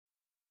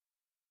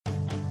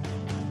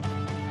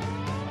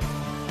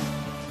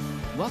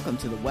Welcome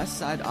to the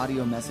Westside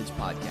Audio Message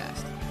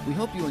Podcast. We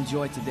hope you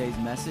enjoyed today's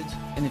message,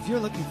 and if you're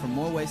looking for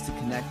more ways to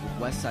connect with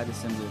Westside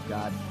Assembly of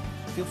God,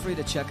 feel free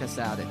to check us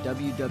out at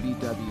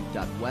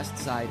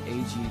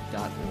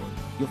www.westsideag.org.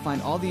 You'll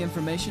find all the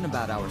information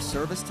about our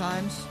service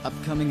times,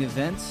 upcoming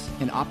events,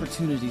 and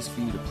opportunities for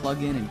you to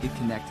plug in and get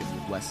connected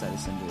with Westside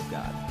Assembly of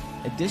God.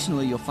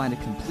 Additionally, you'll find a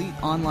complete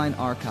online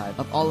archive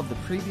of all of the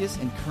previous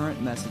and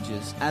current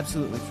messages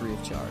absolutely free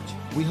of charge.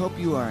 We hope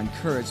you are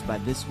encouraged by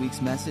this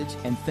week's message,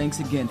 and thanks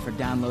again for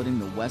downloading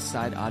the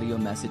Westside Audio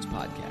Message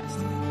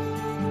Podcast.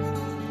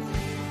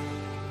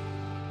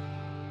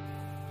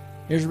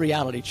 Here's a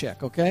reality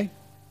check, okay?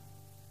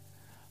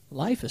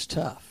 Life is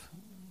tough.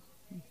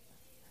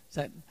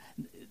 Does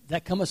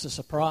that come as a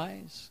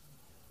surprise?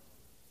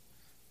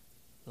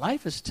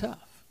 Life is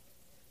tough.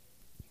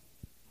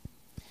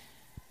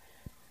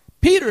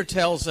 Peter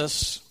tells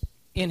us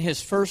in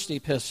his first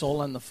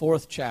epistle in the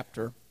 4th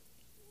chapter,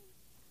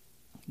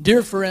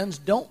 "Dear friends,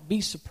 don't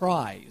be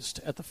surprised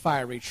at the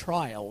fiery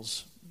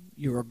trials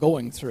you are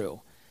going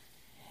through,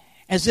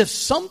 as if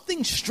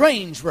something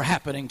strange were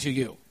happening to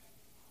you."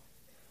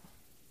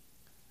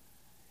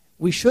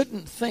 We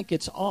shouldn't think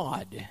it's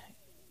odd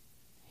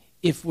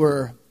if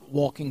we're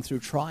walking through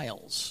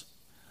trials.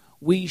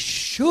 We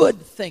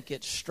should think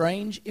it's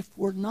strange if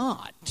we're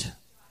not.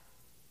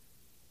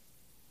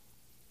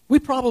 We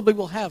probably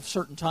will have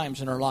certain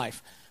times in our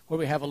life where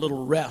we have a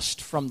little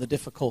rest from the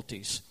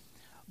difficulties.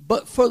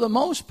 But for the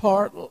most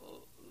part,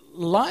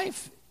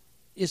 life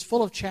is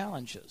full of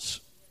challenges.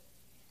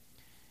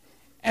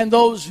 And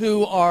those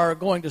who are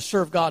going to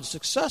serve God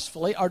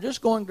successfully are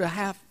just going to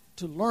have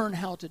to learn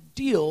how to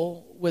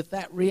deal with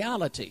that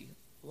reality.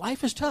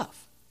 Life is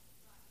tough.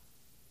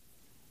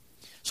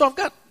 So I've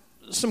got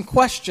some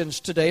questions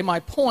today.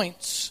 My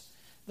points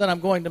that I'm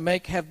going to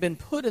make have been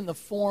put in the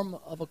form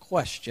of a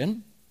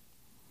question.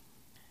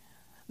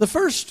 The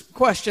first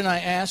question I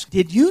ask,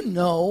 did you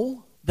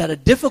know that a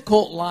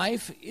difficult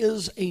life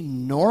is a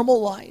normal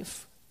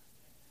life?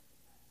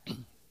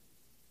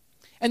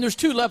 And there's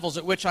two levels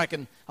at which I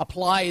can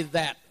apply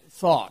that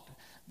thought.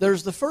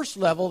 There's the first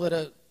level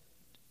that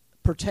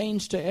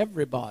pertains to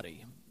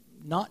everybody,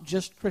 not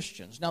just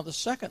Christians. Now, the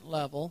second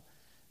level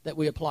that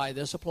we apply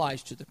this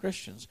applies to the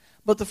Christians.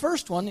 But the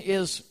first one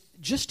is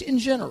just in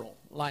general,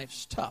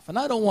 life's tough. And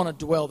I don't want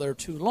to dwell there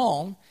too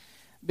long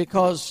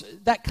because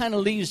that kind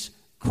of leaves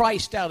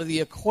Christ out of the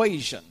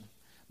equation.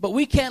 But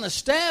we can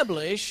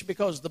establish,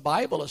 because the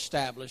Bible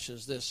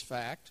establishes this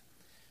fact,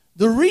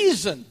 the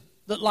reason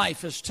that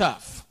life is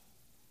tough.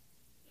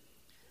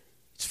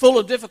 It's full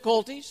of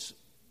difficulties,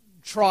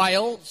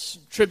 trials,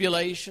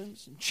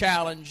 tribulations, and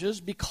challenges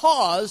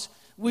because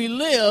we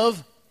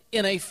live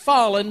in a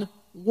fallen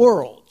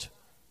world.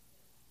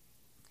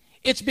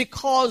 It's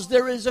because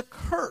there is a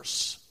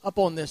curse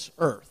upon this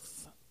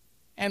earth,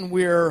 and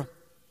we're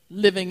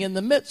living in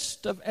the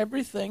midst of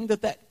everything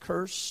that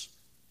curse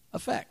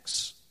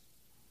affects.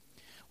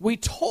 We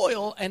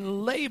toil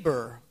and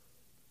labor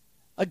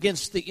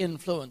against the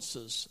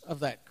influences of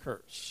that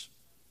curse.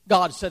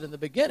 God said in the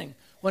beginning,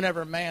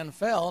 whenever man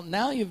fell,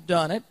 now you've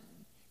done it,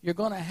 you're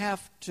going to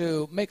have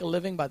to make a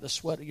living by the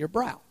sweat of your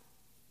brow.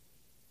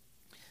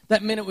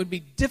 That meant it would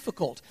be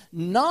difficult,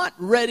 not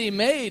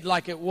ready-made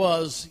like it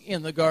was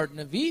in the Garden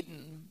of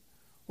Eden,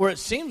 where it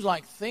seems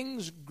like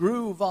things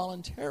grew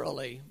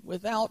voluntarily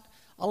without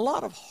a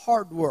lot of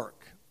hard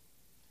work.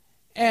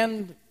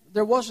 And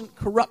there wasn't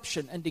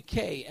corruption and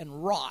decay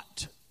and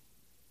rot.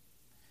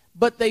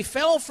 But they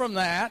fell from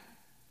that,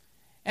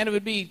 and it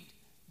would be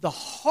the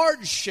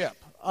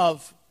hardship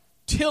of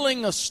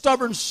tilling a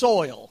stubborn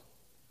soil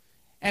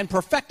and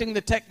perfecting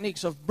the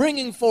techniques of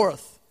bringing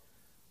forth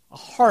a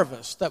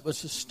harvest that would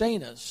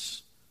sustain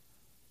us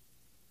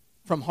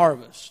from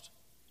harvest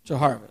to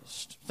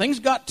harvest. Things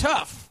got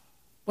tough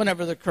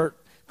whenever the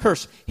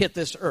curse hit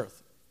this earth.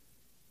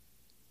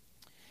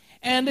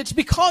 And it's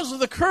because of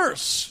the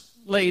curse,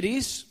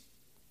 ladies,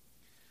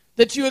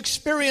 that you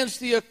experience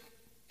the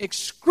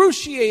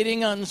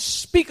excruciating,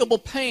 unspeakable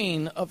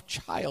pain of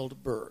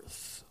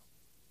childbirth.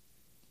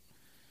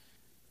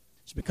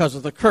 It's because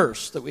of the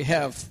curse that we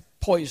have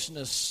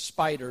poisonous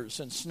spiders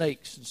and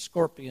snakes and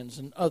scorpions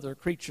and other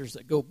creatures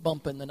that go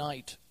bump in the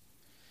night,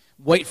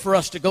 wait for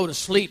us to go to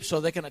sleep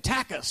so they can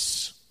attack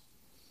us.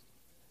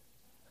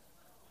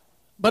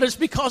 But it's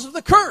because of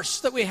the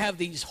curse that we have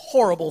these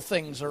horrible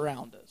things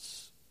around us.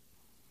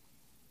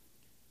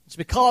 It's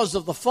because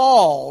of the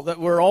fall that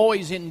we're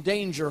always in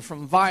danger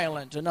from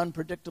violent and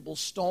unpredictable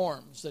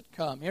storms that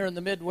come. Here in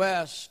the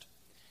Midwest,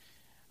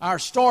 our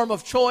storm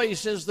of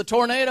choice is the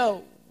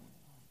tornado.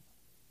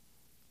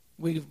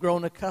 We've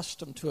grown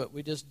accustomed to it.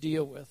 We just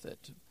deal with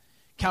it.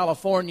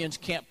 Californians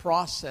can't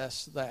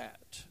process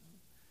that.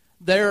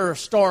 Their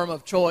storm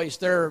of choice,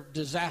 their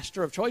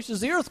disaster of choice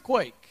is the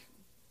earthquake.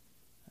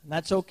 And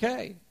that's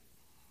okay.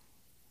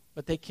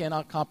 But they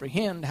cannot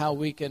comprehend how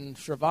we can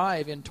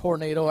survive in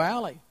Tornado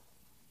Alley.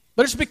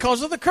 But it's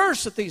because of the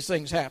curse that these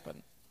things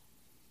happen.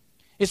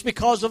 It's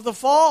because of the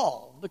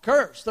fall, the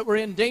curse, that we're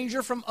in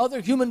danger from other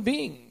human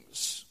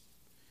beings.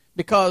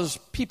 because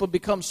people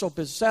become so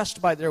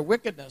possessed by their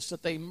wickedness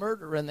that they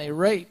murder and they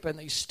rape and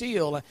they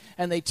steal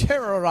and they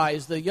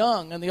terrorize the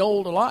young and the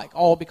old alike,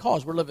 all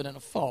because we're living in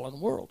a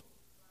fallen world.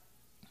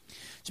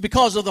 It's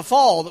because of the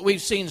fall that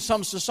we've seen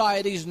some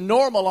societies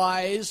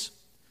normalize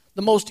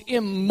the most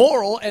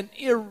immoral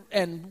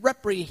and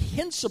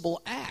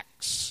reprehensible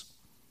acts.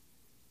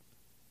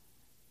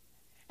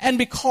 And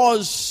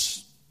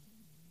because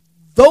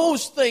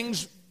those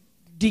things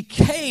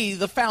decay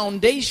the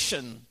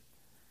foundation,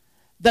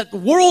 that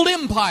world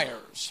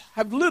empires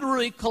have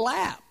literally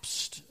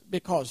collapsed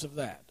because of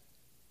that.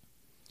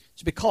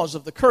 It's because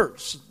of the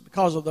curse,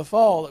 because of the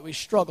fall, that we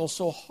struggle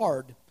so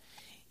hard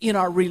in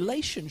our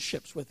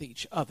relationships with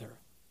each other.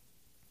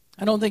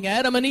 I don't think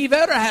Adam and Eve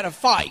ever had a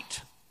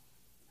fight.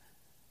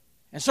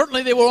 And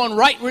certainly they were in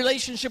right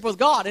relationship with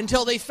God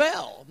until they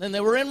fell. Then they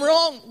were in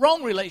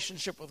wrong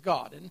relationship with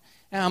God. And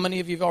how many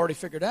of you have already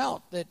figured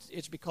out that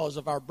it's because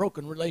of our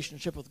broken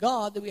relationship with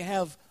God that we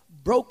have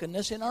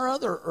brokenness in our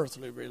other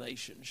earthly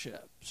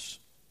relationships?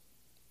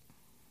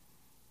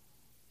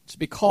 It's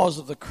because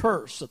of the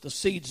curse that the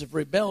seeds of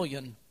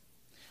rebellion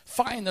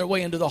find their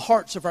way into the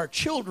hearts of our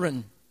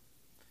children.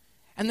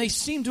 And they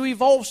seem to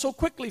evolve so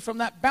quickly from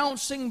that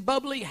bouncing,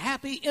 bubbly,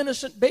 happy,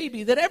 innocent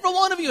baby that every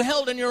one of you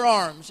held in your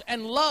arms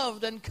and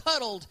loved and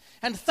cuddled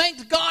and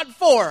thanked God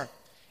for.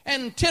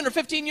 And 10 or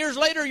 15 years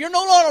later, you're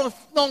no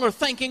longer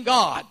thanking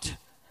God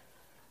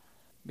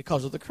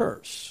because of the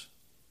curse.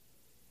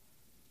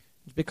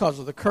 It's because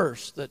of the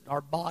curse that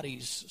our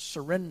bodies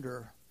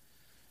surrender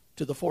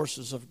to the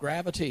forces of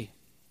gravity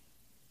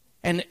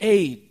and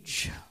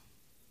age.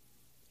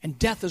 And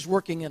death is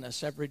working in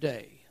us every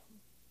day.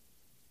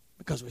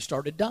 Because we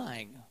started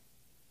dying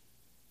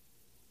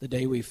the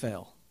day we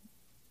fell.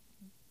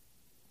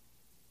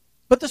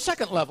 But the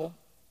second level,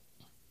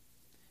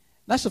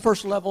 that's the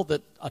first level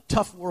that a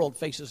tough world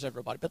faces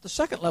everybody. But the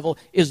second level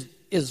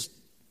is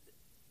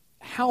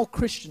how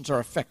Christians are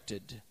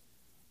affected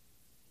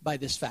by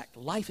this fact.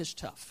 Life is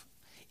tough.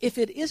 If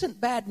it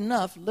isn't bad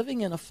enough living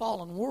in a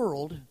fallen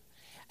world,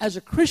 as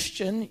a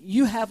Christian,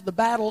 you have the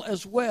battle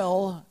as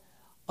well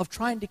of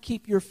trying to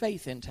keep your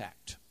faith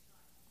intact.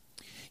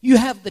 You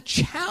have the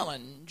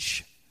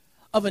challenge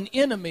of an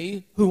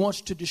enemy who wants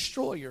to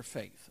destroy your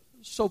faith.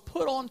 So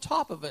put on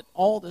top of it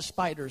all the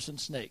spiders and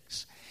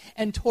snakes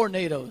and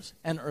tornadoes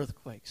and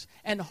earthquakes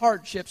and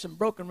hardships and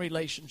broken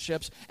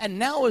relationships. And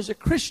now as a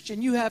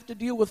Christian, you have to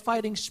deal with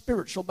fighting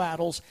spiritual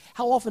battles.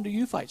 How often do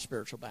you fight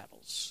spiritual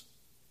battles?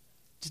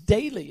 It's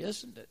daily,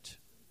 isn't it?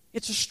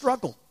 It's a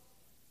struggle.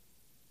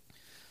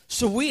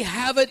 So we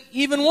have it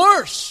even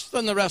worse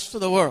than the rest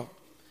of the world.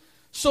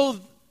 So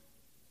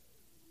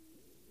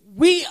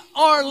we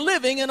are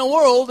living in a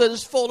world that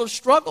is full of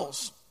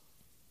struggles.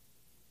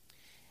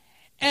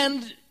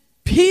 And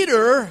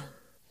Peter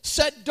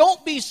said,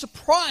 don't be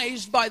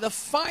surprised by the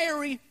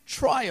fiery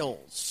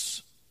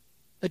trials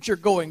that you're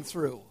going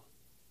through.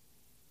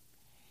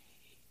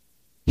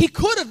 He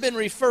could have been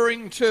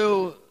referring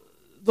to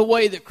the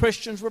way that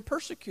Christians were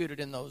persecuted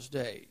in those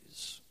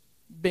days,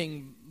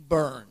 being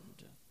burned.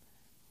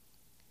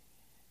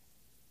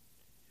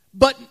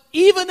 But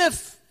even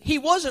if he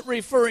wasn't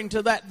referring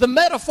to that, the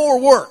metaphor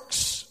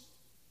works.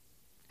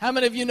 How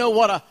many of you know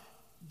what a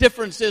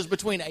difference is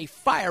between a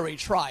fiery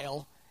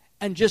trial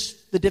and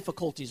just the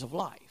difficulties of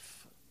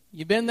life?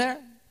 You been there?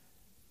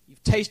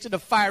 You've tasted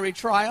of fiery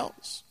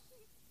trials?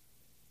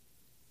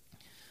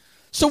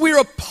 So we're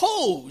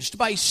opposed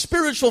by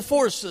spiritual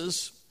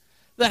forces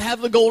that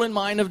have the goal in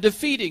mind of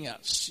defeating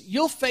us.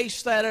 You'll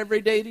face that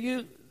every day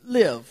you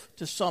live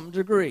to some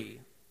degree.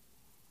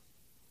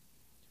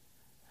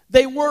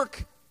 They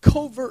work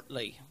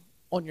covertly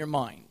on your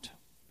mind.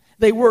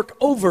 They work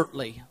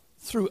overtly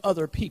through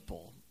other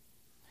people.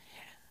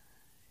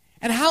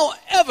 And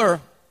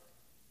however,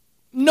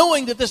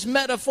 knowing that this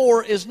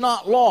metaphor is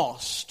not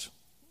lost,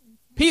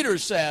 Peter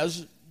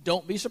says,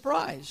 don't be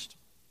surprised.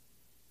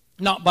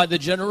 Not by the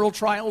general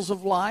trials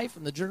of life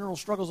and the general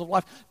struggles of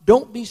life.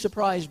 Don't be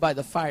surprised by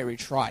the fiery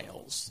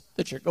trials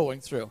that you're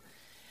going through.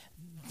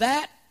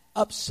 That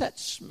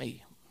upsets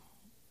me.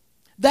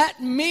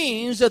 That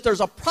means that there's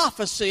a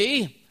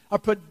prophecy, a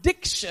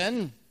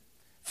prediction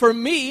for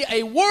me,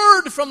 a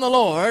word from the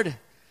Lord,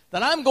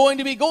 that I'm going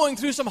to be going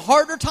through some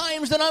harder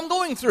times than I'm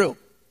going through.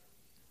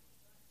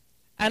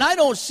 And I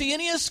don't see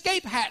any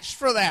escape hatch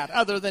for that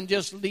other than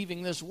just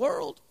leaving this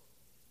world.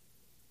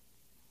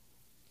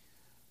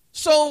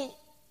 So,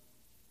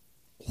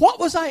 what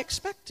was I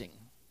expecting?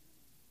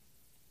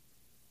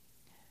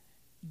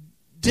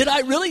 Did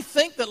I really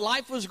think that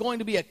life was going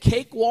to be a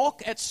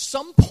cakewalk? At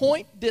some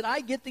point, did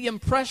I get the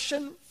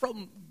impression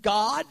from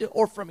God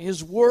or from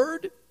His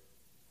Word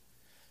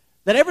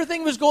that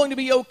everything was going to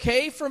be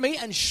okay for me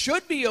and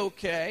should be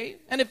okay?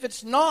 And if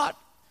it's not,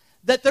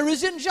 that there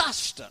is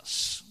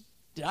injustice.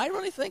 Did I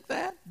really think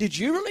that? Did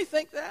you really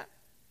think that?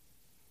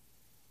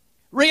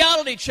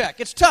 Reality check.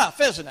 It's tough,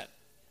 isn't it?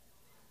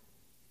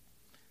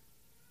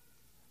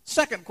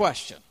 Second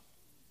question.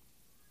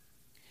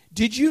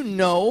 Did you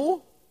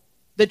know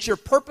that your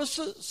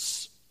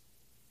purposes,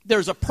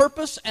 there's a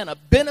purpose and a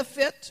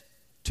benefit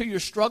to your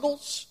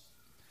struggles?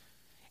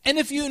 And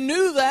if you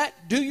knew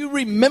that, do you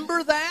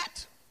remember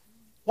that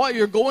while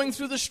you're going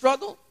through the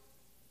struggle?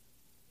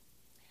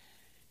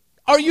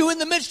 Are you in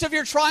the midst of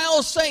your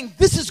trials saying,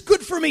 this is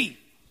good for me?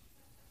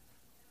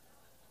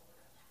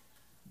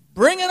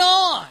 Bring it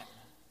on.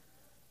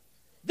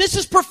 This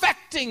is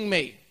perfecting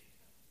me.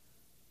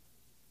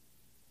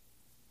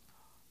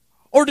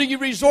 Or do you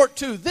resort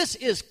to, this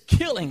is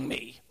killing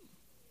me?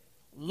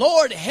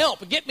 Lord,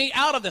 help, get me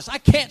out of this. I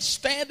can't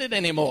stand it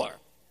anymore.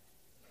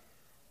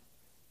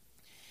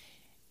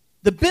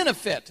 The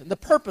benefit and the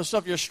purpose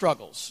of your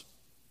struggles,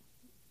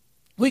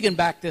 we can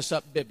back this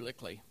up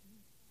biblically.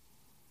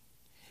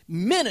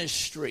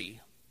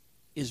 Ministry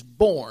is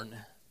born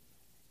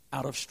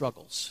out of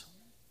struggles.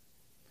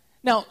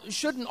 Now,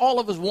 shouldn't all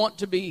of us want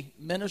to be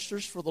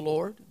ministers for the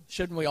Lord?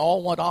 Shouldn't we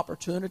all want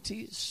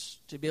opportunities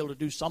to be able to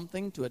do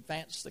something to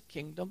advance the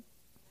kingdom?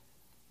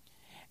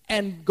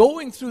 And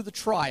going through the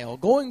trial,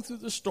 going through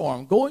the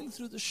storm, going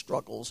through the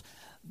struggles,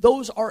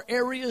 those are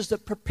areas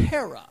that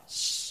prepare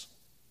us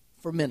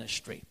for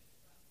ministry.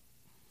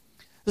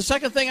 The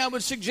second thing I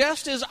would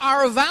suggest is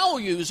our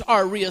values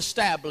are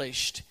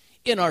reestablished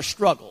in our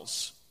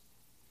struggles.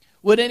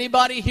 Would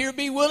anybody here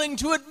be willing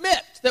to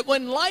admit that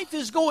when life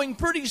is going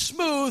pretty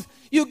smooth,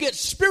 you get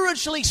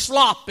spiritually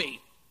sloppy?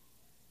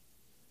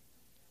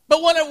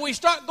 But whenever we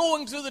start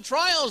going through the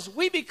trials,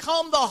 we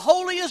become the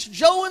holiest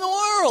Joe in the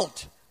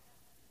world.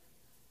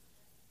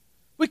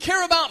 We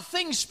care about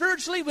things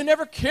spiritually we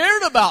never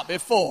cared about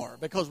before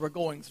because we're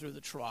going through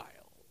the trials.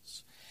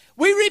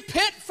 We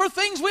repent for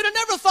things we'd have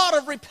never thought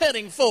of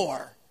repenting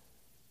for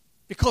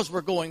because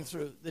we're going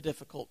through the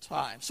difficult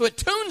times. So it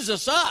tunes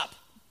us up.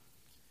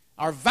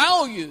 Our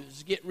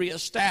values get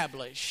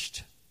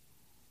reestablished.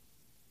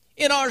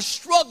 In our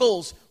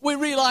struggles, we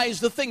realize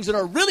the things that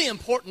are really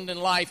important in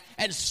life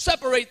and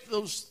separate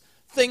those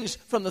things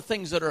from the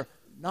things that are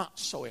not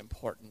so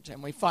important.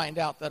 And we find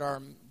out that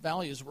our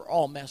values were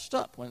all messed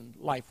up when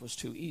life was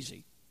too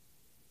easy.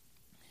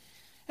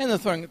 And the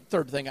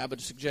third thing I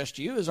would suggest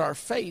to you is our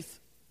faith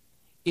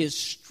is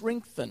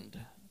strengthened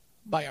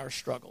by our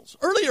struggles.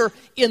 Earlier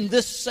in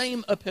this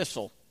same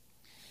epistle,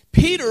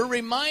 Peter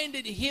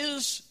reminded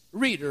his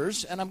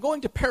readers, and I'm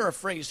going to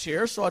paraphrase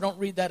here so I don't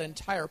read that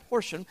entire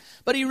portion,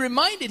 but he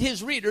reminded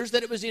his readers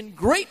that it was in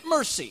great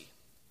mercy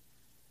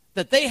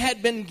that they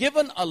had been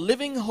given a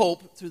living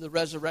hope through the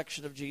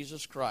resurrection of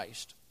Jesus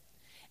Christ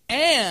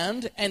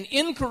and an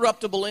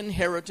incorruptible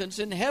inheritance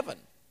in heaven.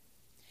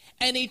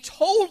 And he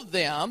told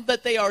them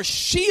that they are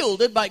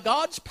shielded by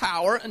God's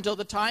power until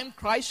the time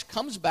Christ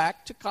comes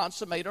back to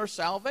consummate our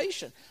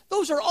salvation.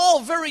 Those are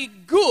all very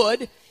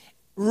good,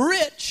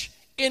 rich,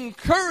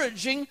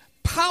 encouraging,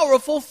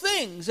 powerful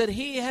things that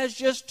he has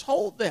just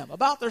told them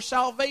about their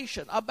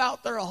salvation,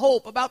 about their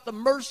hope, about the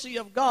mercy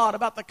of God,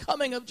 about the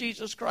coming of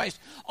Jesus Christ.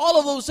 All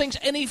of those things.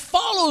 And he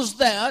follows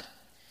that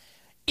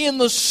in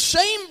the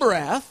same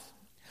breath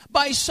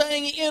by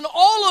saying, in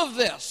all of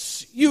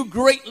this you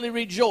greatly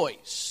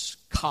rejoice,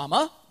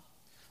 comma,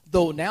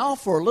 though now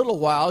for a little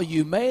while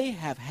you may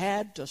have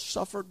had to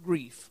suffer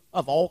grief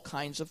of all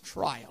kinds of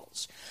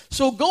trials.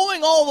 So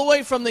going all the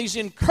way from these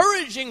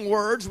encouraging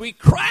words, we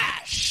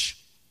crash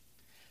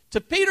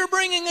to Peter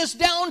bringing us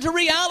down to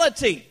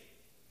reality.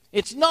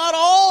 It's not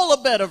all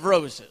a bed of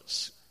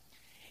roses.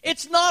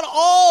 It's not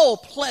all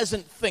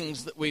pleasant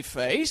things that we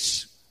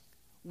face.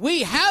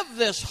 We have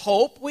this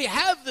hope, we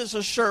have this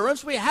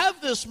assurance, we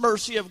have this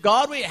mercy of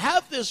God, we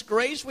have this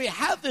grace, we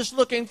have this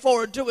looking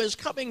forward to his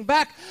coming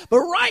back. But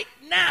right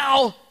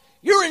now,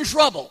 you're in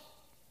trouble.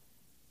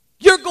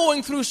 You're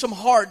going through some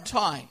hard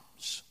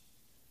times.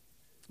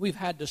 We've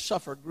had to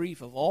suffer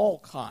grief of all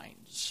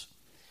kinds.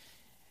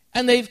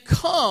 And they've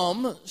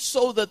come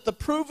so that the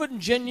proven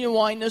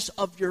genuineness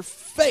of your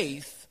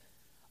faith,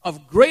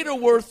 of greater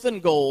worth than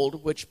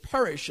gold, which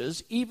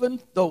perishes, even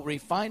though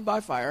refined by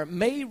fire,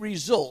 may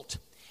result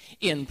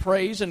in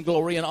praise and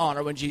glory and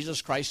honor when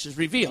Jesus Christ is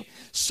revealed.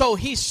 So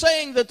he's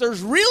saying that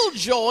there's real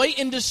joy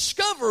in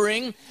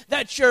discovering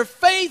that your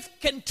faith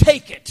can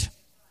take it.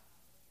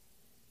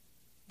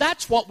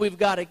 That's what we've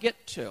got to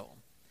get to.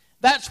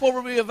 That's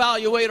where we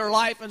evaluate our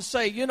life and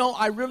say, you know,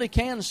 I really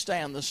can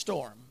stand the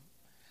storm.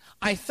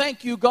 I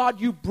thank you, God,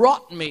 you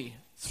brought me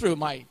through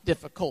my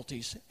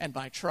difficulties and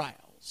my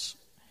trials.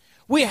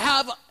 We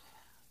have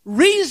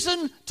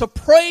reason to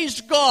praise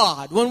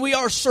God when we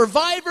are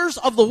survivors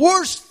of the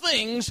worst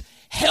things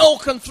hell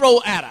can throw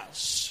at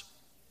us.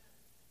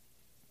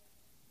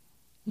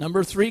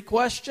 Number 3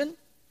 question,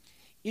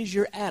 is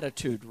your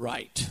attitude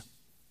right?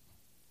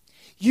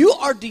 You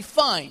are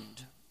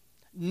defined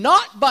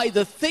not by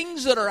the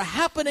things that are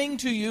happening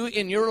to you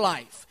in your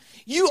life.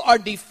 You are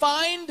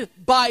defined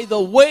by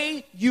the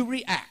way you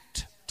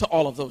react to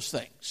all of those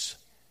things.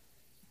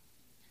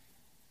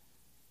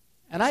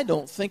 And I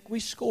don't think we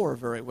score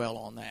very well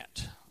on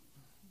that.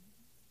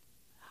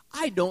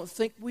 I don't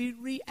think we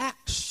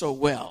react so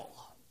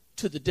well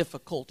to the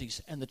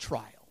difficulties and the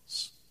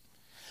trials.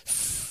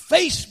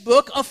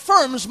 Facebook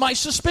affirms my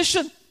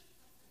suspicion.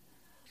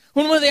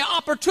 When the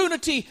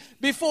opportunity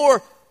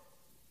before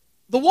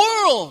the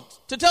world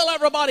to tell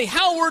everybody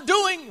how we're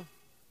doing.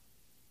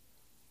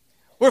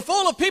 We're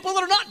full of people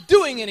that are not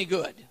doing any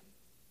good.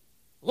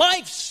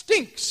 Life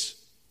stinks.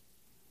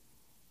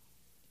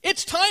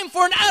 It's time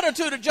for an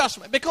attitude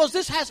adjustment, because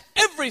this has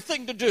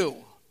everything to do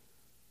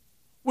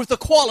with the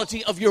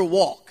quality of your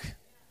walk.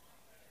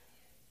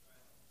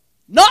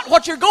 Not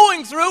what you're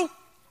going through,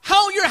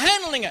 how you're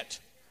handling it.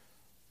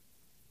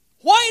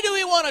 Why do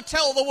we want to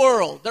tell the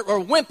world that we're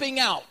wimping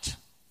out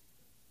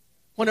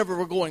whenever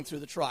we're going through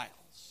the trials?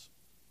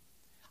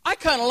 I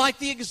kind of like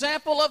the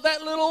example of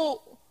that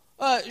little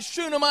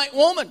Shunammite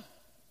woman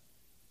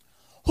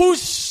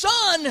whose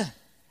son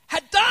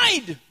had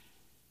died.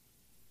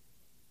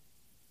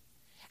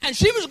 And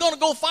she was going to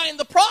go find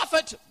the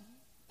prophet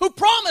who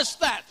promised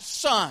that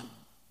son.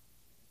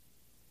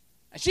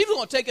 And she was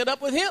going to take it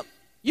up with him.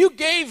 You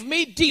gave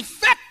me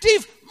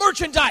defective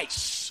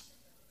merchandise.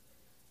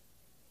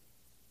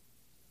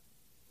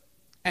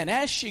 And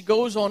as she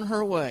goes on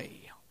her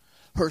way,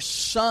 her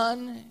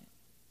son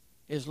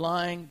is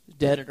lying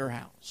dead at her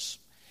house.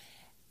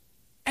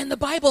 And the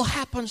Bible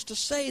happens to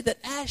say that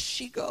as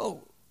she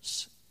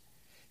goes,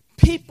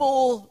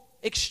 people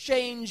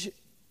exchange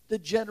the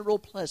general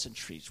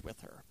pleasantries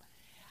with her.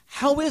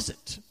 How is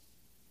it?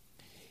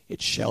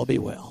 It shall be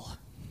well.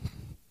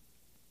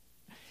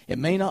 It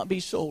may not be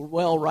so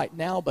well right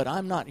now, but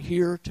I'm not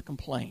here to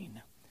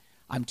complain.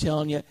 I'm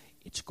telling you,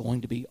 it's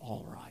going to be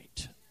all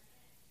right.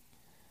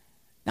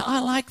 Now,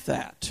 I like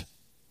that.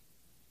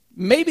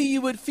 Maybe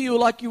you would feel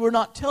like you were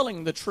not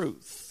telling the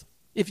truth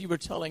if you were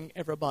telling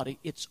everybody,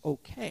 it's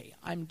okay,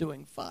 I'm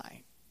doing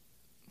fine.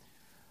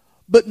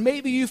 But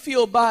maybe you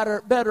feel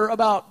better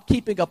about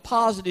keeping a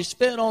positive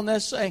spin on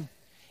this, saying,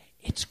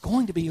 it's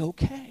going to be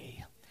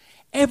okay.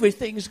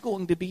 Everything's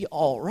going to be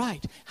all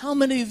right. How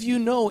many of you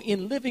know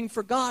in living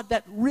for God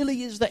that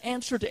really is the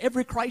answer to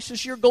every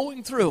crisis you're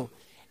going through?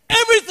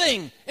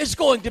 Everything is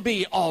going to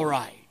be all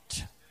right.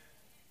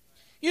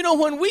 You know,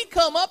 when we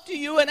come up to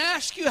you and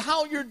ask you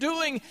how you're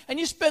doing, and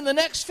you spend the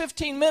next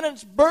 15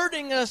 minutes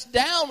burdening us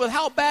down with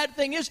how bad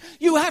thing is,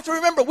 you have to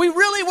remember, we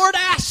really weren't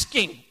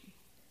asking.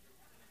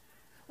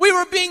 We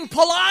were being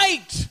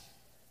polite.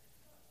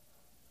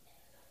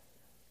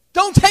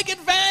 Don't take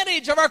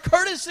advantage of our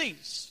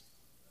courtesies.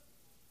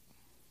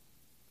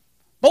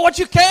 But what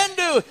you can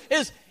do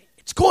is,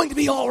 it's going to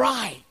be all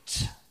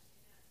right.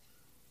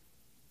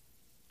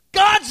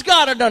 God's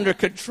got it under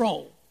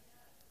control.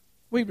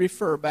 We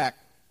refer back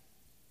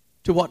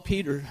to what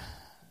Peter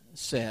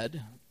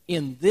said,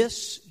 in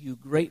this you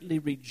greatly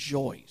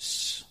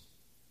rejoice.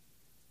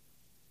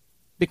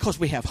 Because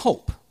we have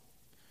hope.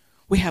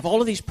 We have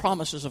all of these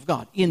promises of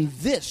God. In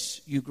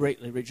this you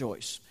greatly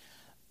rejoice.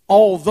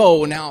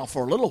 Although now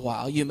for a little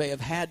while you may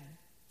have had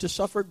to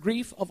suffer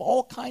grief of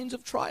all kinds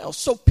of trials.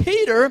 So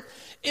Peter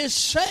is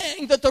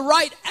saying that the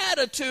right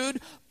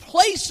attitude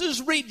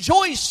places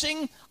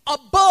rejoicing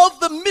above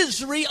the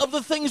misery of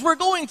the things we're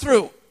going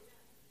through.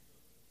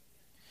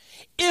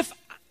 If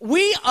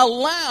we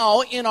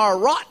allow in our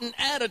rotten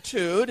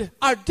attitude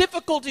our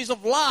difficulties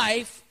of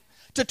life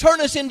to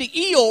turn us into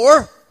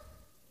Eeyore,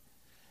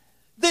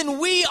 then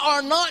we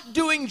are not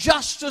doing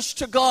justice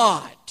to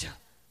God.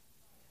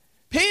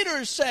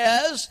 Peter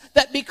says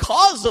that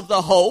because of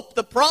the hope,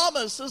 the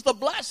promises, the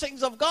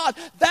blessings of God,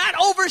 that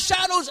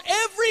overshadows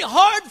every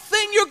hard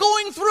thing you're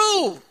going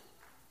through.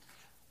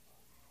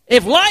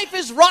 If life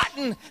is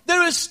rotten,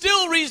 there is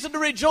still reason to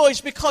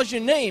rejoice because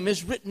your name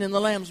is written in the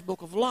Lamb's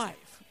Book of Life.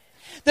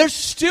 There's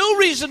still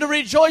reason to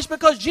rejoice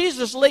because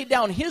Jesus laid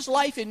down his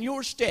life in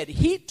your stead.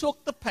 He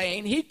took the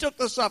pain. He took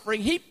the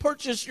suffering. He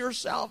purchased your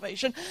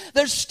salvation.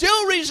 There's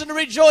still reason to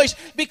rejoice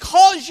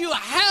because you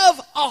have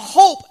a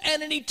hope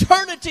and an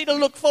eternity to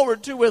look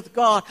forward to with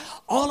God.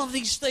 All of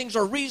these things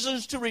are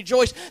reasons to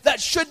rejoice that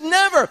should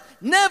never,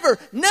 never,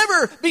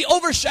 never be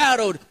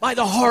overshadowed by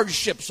the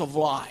hardships of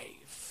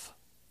life.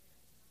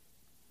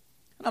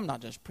 And I'm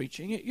not just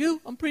preaching at you.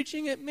 I'm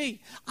preaching at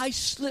me. I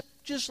slip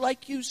just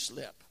like you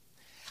slip.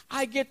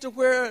 I get to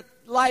where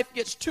life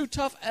gets too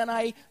tough and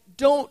I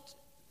don't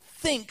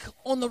think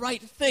on the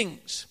right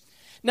things.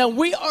 Now,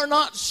 we are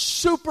not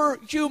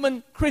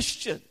superhuman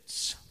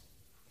Christians.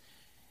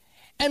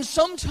 And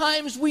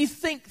sometimes we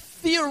think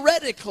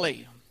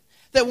theoretically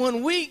that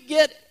when we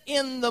get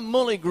in the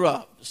mully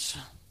grubs,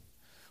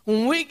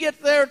 when we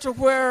get there to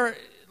where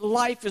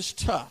life is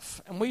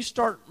tough and we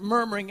start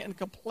murmuring and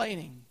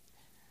complaining,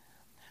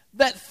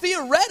 that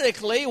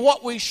theoretically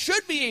what we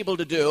should be able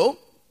to do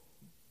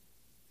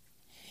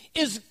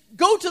is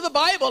go to the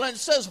Bible and it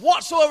says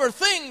whatsoever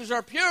things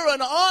are pure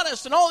and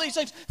honest and all these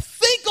things.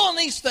 Think on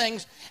these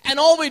things. And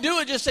all we do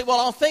is just say, well,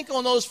 I'll think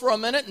on those for a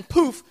minute and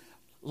poof,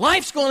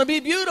 life's going to be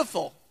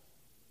beautiful.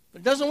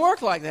 But it doesn't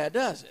work like that,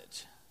 does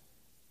it?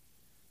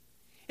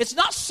 It's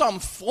not some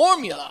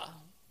formula.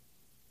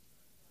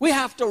 We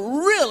have to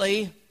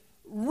really,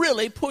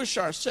 really push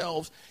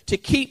ourselves to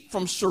keep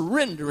from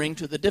surrendering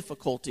to the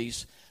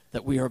difficulties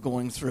that we are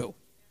going through.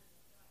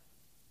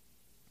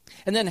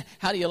 And then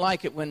how do you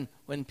like it when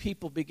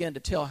people begin to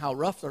tell how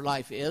rough their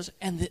life is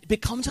and it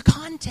becomes a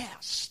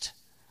contest?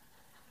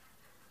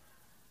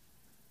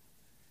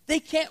 They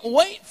can't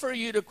wait for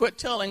you to quit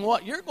telling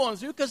what you're going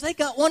through because they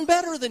got one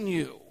better than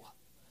you.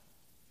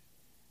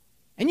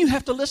 And you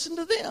have to listen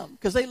to them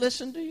because they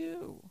listen to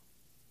you.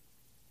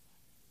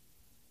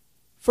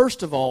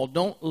 First of all,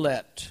 don't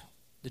let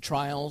the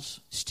trials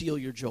steal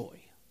your joy.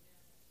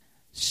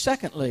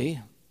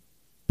 Secondly,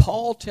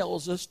 Paul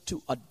tells us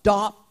to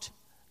adopt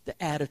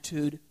the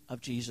attitude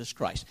of Jesus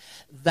Christ.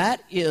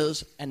 That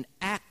is an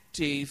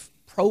active,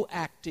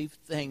 proactive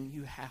thing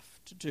you have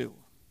to do.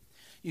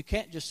 You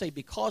can't just say,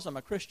 because I'm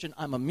a Christian,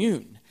 I'm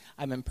immune,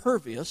 I'm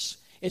impervious.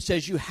 It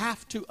says you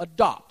have to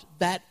adopt.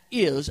 That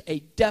is a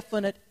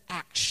definite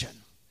action.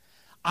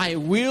 I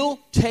will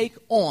take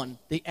on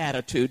the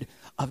attitude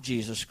of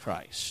Jesus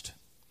Christ.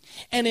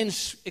 And in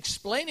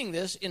explaining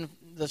this in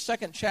the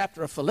 2nd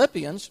chapter of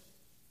Philippians,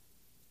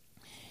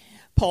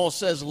 Paul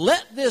says,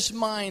 let this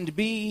mind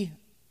be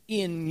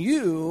in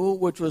you,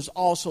 which was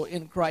also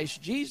in Christ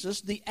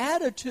Jesus. The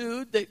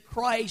attitude that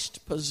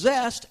Christ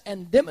possessed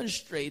and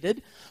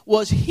demonstrated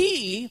was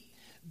he,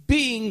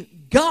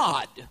 being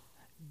God,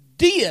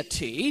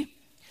 deity,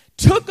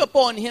 took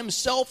upon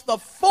himself the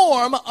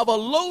form of a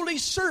lowly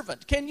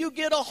servant. Can you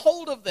get a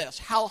hold of this?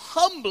 How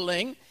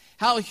humbling,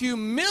 how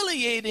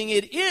humiliating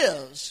it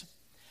is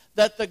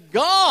that the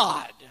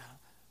God,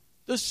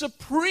 the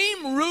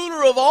supreme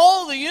ruler of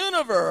all the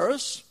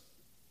universe,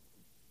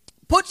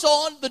 puts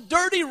on the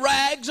dirty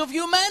rags of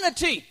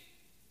humanity.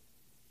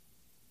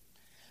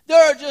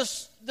 There's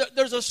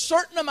a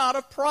certain amount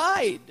of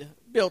pride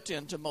built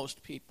into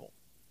most people.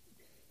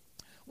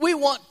 We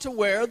want to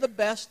wear the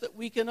best that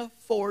we can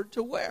afford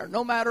to wear,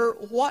 no matter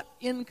what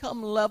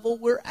income level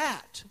we're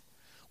at.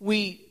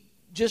 We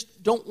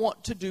just don't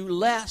want to do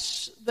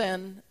less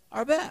than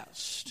our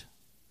best.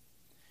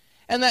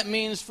 And that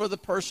means for the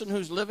person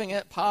who's living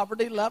at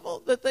poverty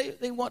level that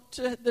they want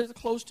their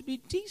clothes to be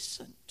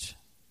decent.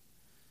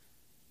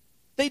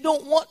 They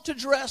don't want to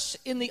dress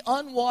in the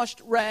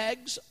unwashed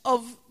rags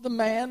of the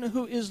man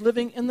who is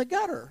living in the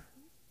gutter.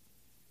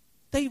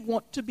 They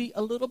want to be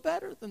a little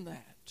better than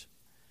that.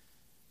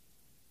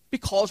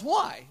 Because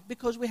why?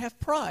 Because we have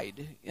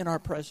pride in our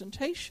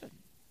presentation.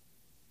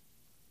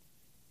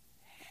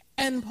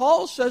 And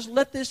Paul says,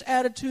 let this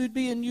attitude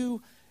be in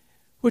you,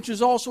 which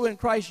is also in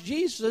Christ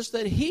Jesus,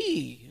 that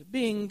he,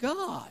 being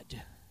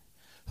God,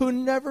 who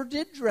never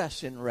did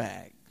dress in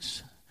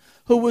rags,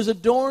 who was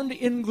adorned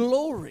in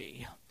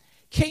glory,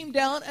 came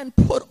down and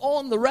put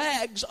on the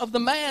rags of the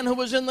man who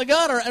was in the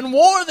gutter and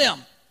wore them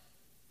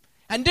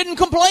and didn't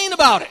complain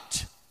about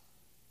it.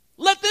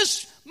 Let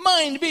this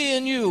mind be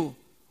in you,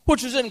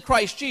 which is in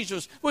Christ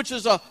Jesus, which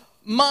is a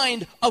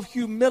mind of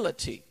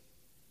humility,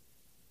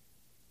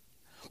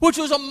 which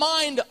was a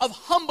mind of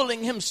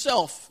humbling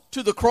himself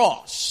to the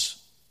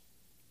cross,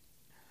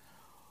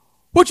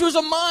 which was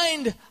a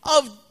mind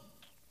of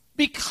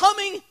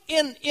becoming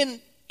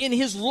in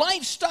his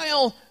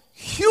lifestyle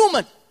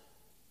human.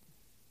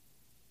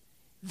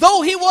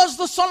 Though he was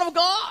the Son of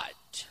God,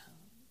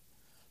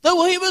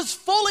 though he was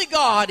fully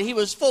God, he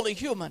was fully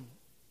human.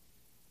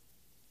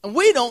 And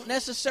we don't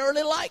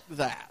necessarily like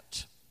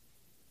that.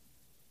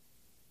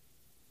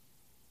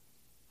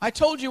 I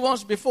told you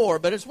once before,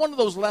 but it's one of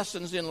those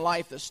lessons in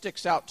life that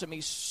sticks out to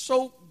me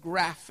so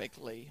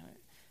graphically.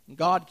 And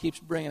God keeps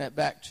bringing it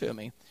back to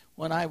me.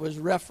 When I was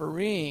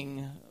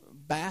refereeing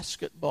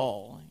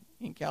basketball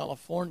in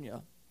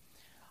California,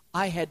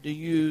 I had to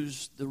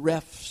use the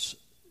ref's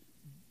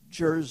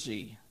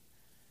jersey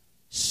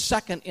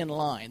second in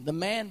line. The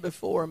man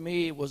before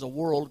me was a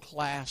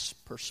world-class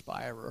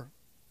perspirer,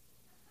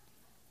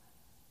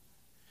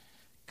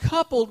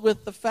 coupled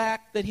with the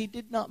fact that he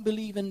did not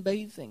believe in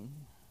bathing.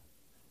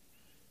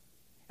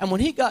 And when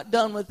he got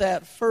done with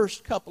that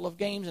first couple of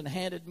games and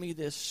handed me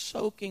this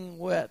soaking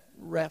wet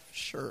ref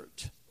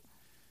shirt,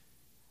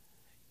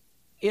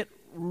 it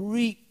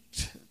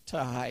reeked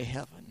to high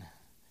heaven.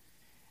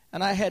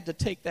 And I had to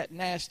take that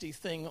nasty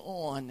thing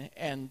on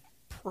and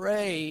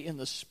pray in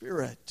the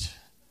Spirit.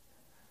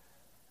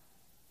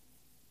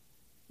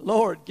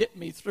 Lord, get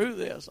me through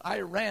this. I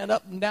ran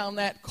up and down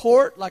that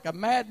court like a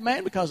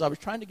madman because I was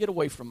trying to get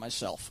away from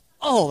myself.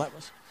 Oh, that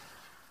was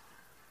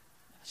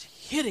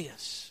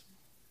hideous.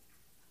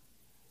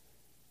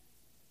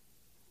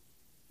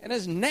 And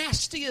as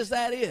nasty as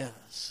that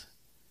is,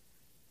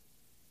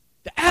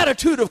 the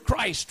attitude of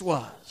Christ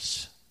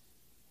was,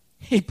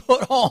 he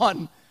put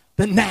on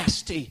the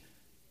nasty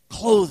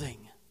clothing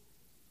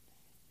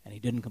and he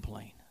didn't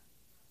complain.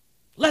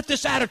 Let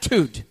this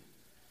attitude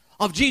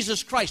of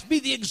Jesus Christ be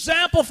the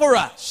example for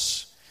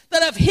us.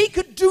 That if he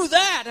could do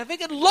that, if he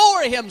could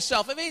lower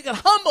himself, if he could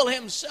humble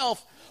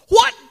himself,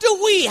 what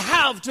do we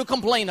have to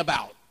complain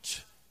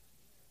about?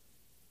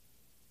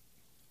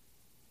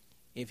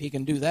 If he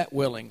can do that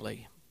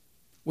willingly,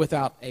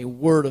 without a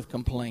word of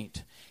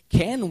complaint,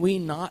 can we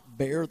not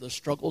bear the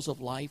struggles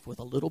of life with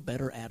a little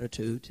better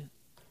attitude?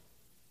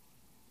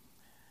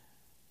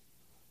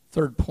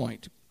 Third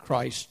point,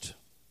 Christ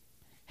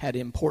had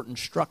important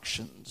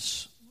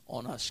instructions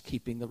on us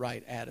keeping the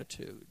right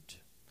attitude.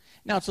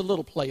 Now, it's a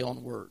little play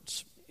on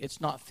words.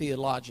 It's not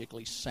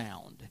theologically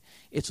sound.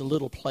 It's a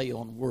little play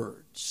on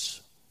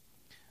words.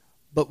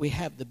 But we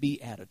have the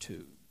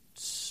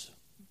Beatitudes,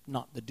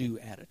 not the do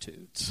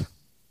attitudes.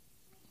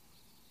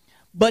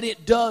 But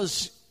it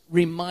does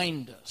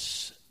remind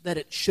us that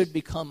it should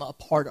become a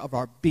part of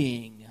our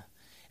being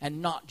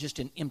and not just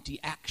an empty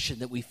action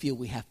that we feel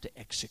we have to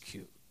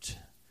execute.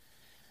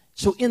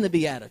 So in the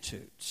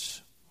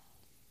Beatitudes,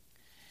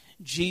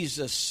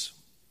 Jesus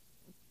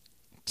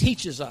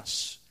teaches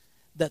us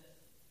that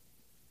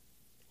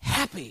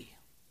happy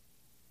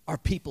are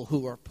people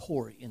who are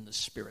poor in the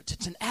spirit.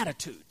 It's an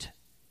attitude.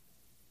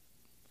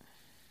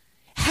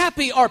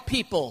 Happy are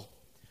people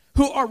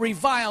who are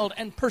reviled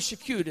and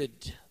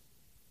persecuted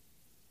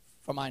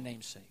for my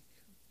name's sake.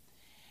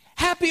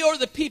 Happy are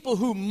the people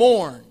who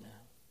mourn,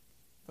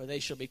 for they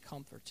shall be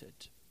comforted.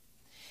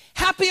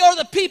 Happy are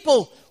the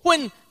people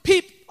when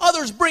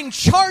others bring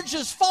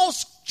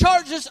false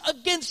charges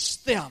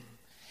against them.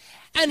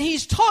 And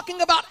he's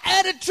talking about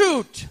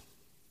attitude.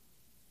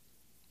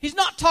 He's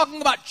not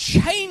talking about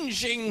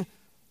changing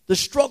the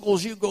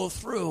struggles you go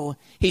through.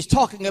 He's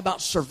talking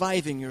about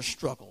surviving your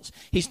struggles.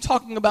 He's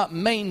talking about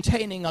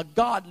maintaining a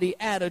godly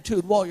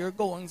attitude while you're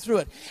going through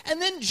it.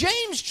 And then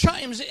James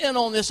chimes in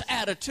on this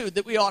attitude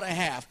that we ought to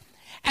have.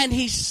 And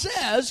he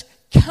says,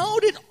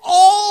 count it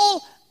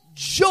all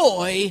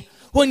joy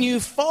when you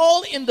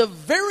fall into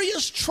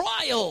various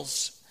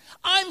trials.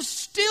 I'm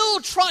still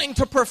trying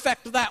to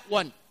perfect that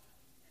one.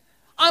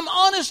 I'm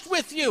honest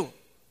with you.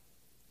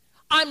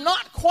 I'm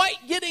not quite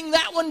getting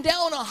that one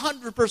down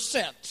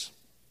 100%.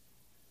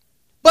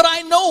 But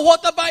I know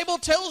what the Bible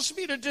tells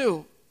me to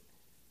do.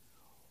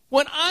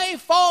 When I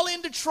fall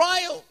into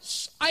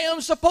trials, I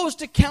am supposed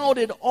to count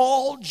it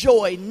all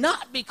joy,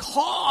 not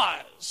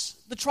because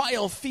the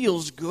trial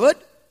feels good,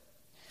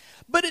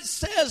 but it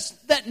says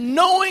that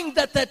knowing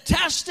that the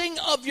testing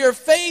of your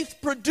faith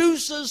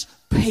produces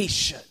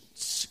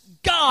patience.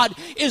 God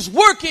is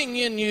working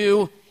in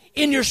you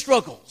in your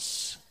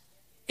struggles,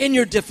 in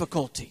your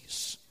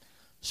difficulties.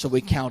 So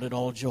we count it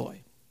all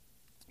joy.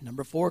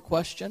 Number 4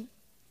 question.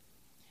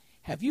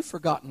 Have you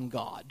forgotten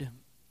God?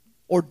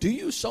 Or do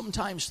you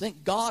sometimes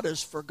think God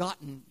has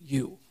forgotten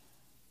you?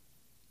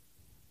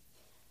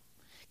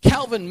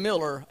 Calvin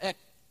Miller,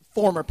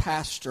 former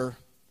pastor,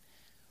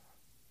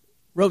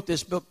 wrote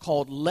this book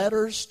called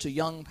Letters to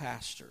Young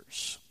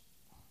Pastors.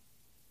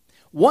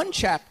 One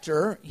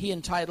chapter he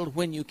entitled,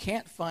 When You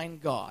Can't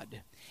Find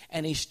God.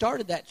 And he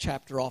started that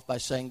chapter off by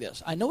saying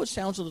this. I know it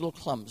sounds a little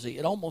clumsy.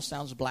 It almost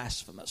sounds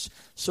blasphemous.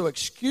 So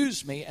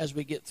excuse me as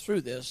we get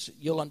through this.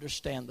 You'll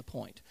understand the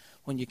point.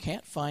 When you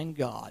can't find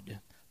God,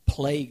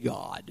 play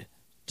God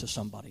to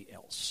somebody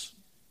else.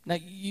 Now,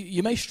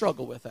 you may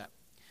struggle with that.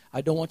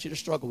 I don't want you to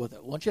struggle with it.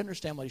 I want you to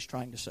understand what he's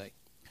trying to say.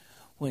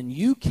 When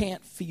you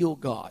can't feel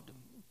God.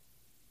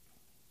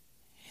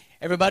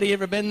 Everybody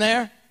ever been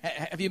there?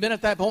 Have you been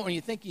at that point when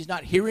you think he's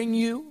not hearing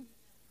you?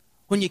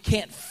 When you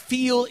can't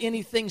feel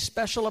anything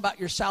special about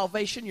your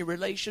salvation, your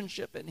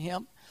relationship in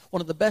him?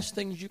 One of the best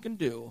things you can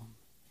do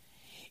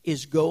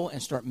is go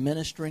and start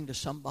ministering to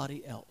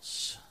somebody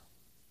else.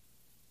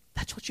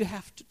 That's what you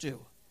have to do.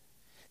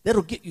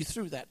 That'll get you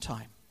through that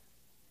time.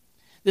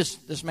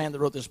 This man that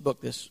wrote this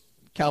book, this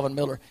Calvin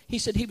Miller, he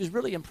said he was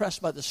really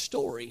impressed by the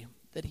story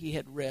that he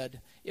had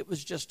read. It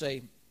was just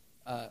a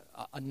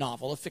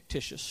novel, a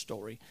fictitious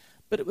story.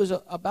 But it was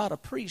about a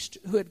priest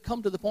who had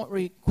come to the point where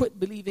he quit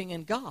believing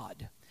in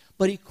God.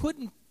 But he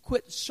couldn't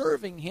quit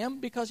serving him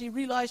because he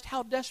realized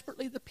how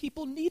desperately the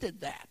people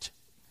needed that.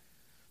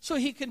 So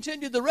he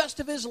continued the rest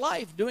of his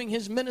life doing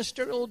his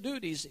ministerial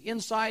duties.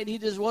 Inside, he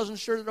just wasn't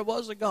sure that there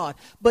was a God.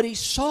 But he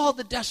saw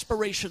the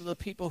desperation of the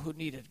people who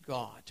needed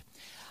God.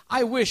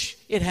 I wish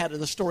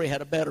the story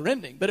had a better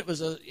ending, but it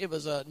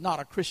was not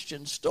a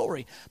Christian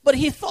story. But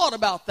he thought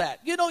about that.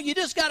 You know, you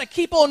just got to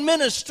keep on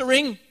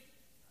ministering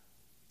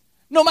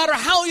no matter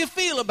how you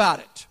feel about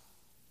it.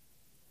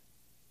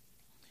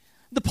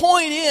 The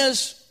point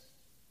is,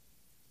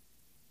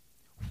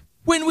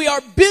 when we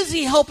are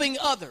busy helping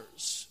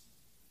others,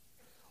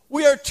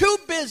 we are too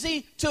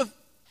busy to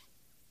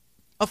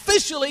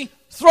officially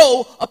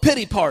throw a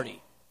pity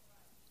party.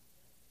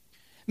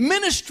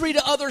 Ministry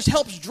to others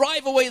helps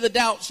drive away the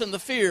doubts and the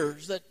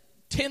fears that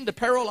tend to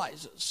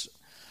paralyze us.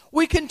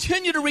 We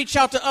continue to reach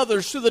out to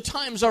others through the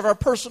times of our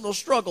personal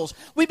struggles.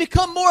 We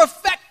become more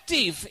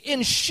effective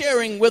in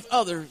sharing with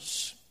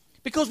others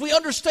because we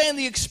understand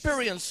the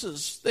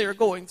experiences they are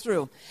going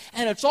through.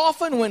 And it's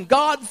often when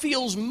God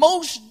feels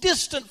most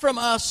distant from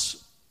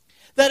us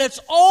that it's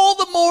all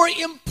the more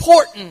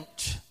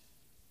important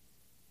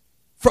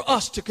for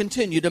us to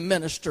continue to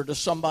minister to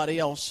somebody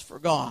else for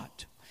God.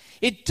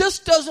 It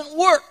just doesn't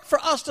work for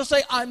us to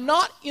say, I'm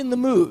not in the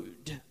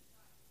mood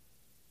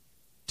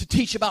to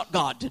teach about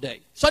God today.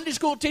 Sunday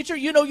school teacher,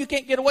 you know you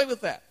can't get away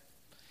with that.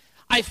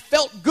 I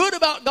felt good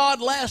about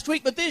God last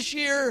week, but this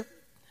year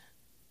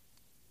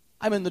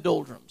I'm in the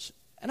doldrums.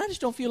 And I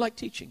just don't feel like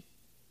teaching.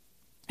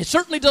 It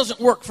certainly doesn't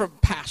work for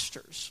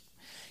pastors.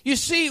 You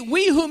see,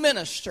 we who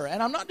minister,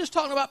 and I'm not just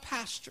talking about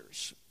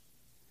pastors,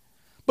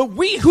 but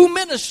we who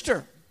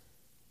minister,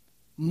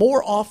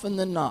 more often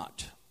than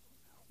not,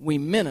 we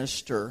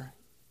minister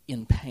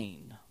in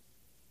pain.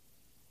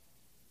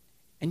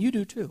 And you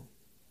do too.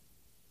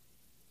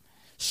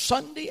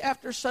 Sunday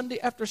after Sunday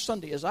after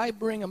Sunday, as I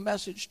bring a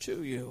message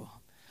to you,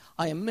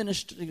 I am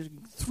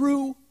ministering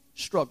through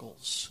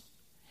struggles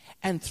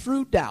and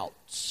through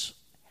doubts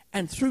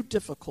and through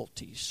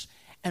difficulties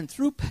and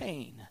through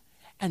pain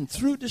and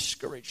through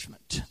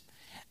discouragement.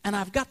 And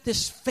I've got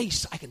this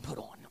face I can put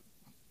on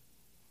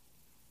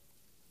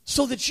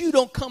so that you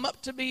don't come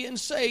up to me and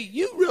say,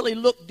 you really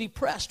look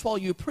depressed while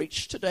you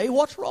preach today.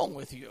 What's wrong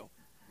with you?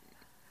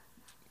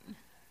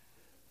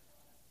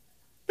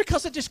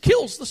 Because it just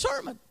kills the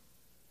sermon.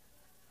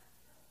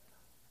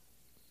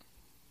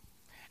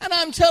 And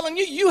I'm telling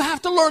you, you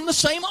have to learn the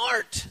same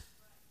art.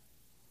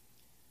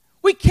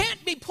 We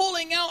can't be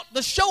pulling out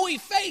the showy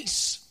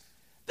face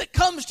that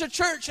comes to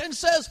church and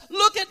says,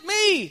 look at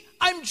me,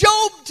 I'm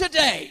Job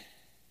today.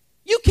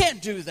 You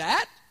can't do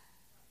that.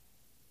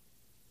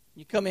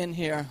 You come in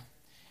here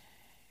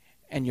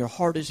and your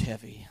heart is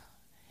heavy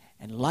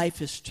and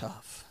life is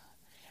tough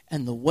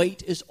and the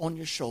weight is on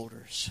your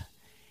shoulders.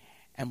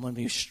 And when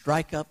we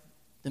strike up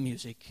the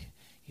music,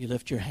 you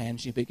lift your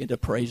hands, you begin to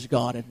praise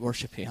God and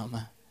worship Him.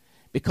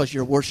 Because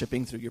you're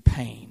worshiping through your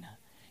pain.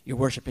 You're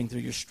worshiping through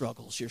your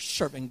struggles. You're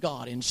serving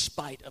God in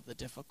spite of the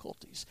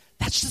difficulties.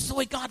 That's just the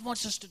way God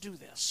wants us to do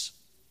this.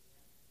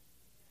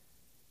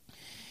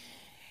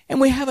 And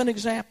we have an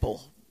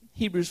example.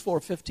 Hebrews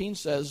 4:15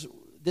 says,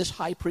 this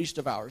high priest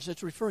of ours,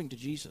 it's referring to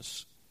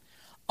Jesus,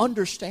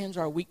 understands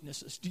our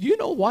weaknesses. Do you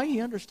know why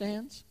He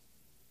understands?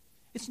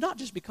 It's not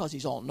just because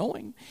He's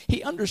all-knowing.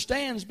 He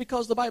understands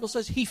because the Bible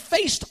says He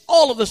faced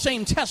all of the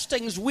same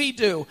testings we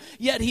do,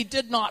 yet He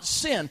did not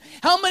sin.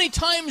 How many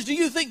times do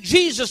you think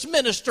Jesus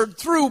ministered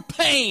through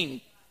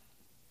pain?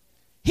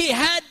 He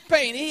had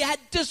pain. He had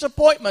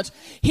disappointments.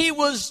 He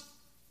was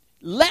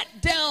let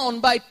down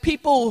by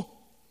people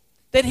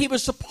that He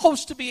was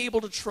supposed to be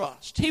able to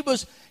trust. He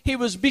was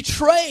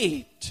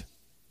betrayed.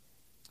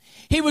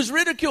 He was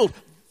ridiculed.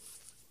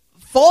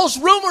 False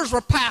rumors were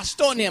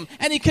passed on Him,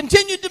 and He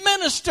continued to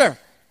minister.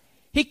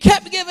 He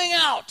kept giving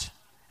out.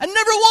 And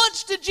never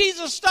once did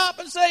Jesus stop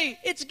and say,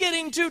 it's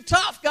getting too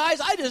tough, guys.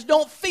 I just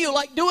don't feel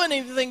like doing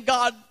anything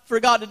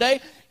for God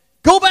today.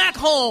 Go back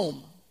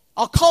home.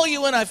 I'll call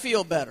you when I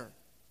feel better.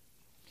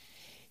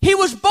 He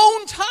was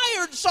bone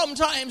tired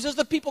sometimes as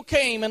the people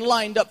came and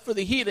lined up for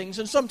the healings.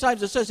 And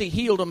sometimes it says He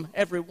healed them,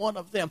 every one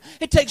of them.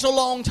 It takes a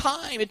long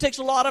time. It takes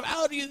a lot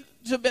out of you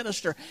to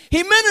minister.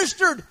 He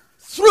ministered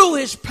through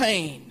His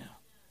pain.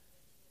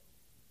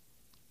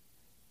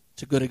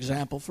 It's a good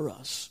example for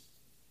us.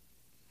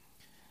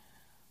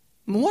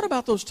 And what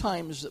about those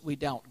times that we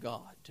doubt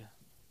God?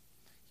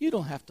 You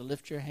don't have to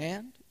lift your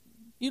hand.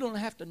 You don't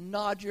have to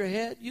nod your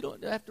head. You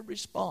don't have to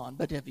respond.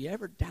 But have you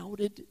ever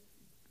doubted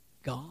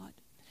God?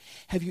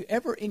 Have you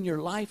ever in your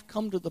life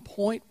come to the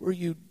point where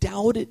you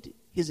doubted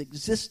His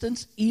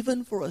existence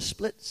even for a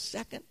split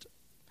second?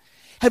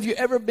 Have you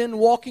ever been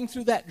walking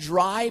through that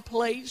dry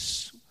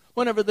place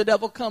whenever the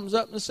devil comes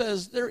up and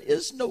says, there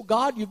is no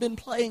God, you've been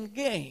playing a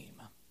game?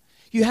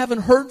 You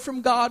haven't heard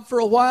from God for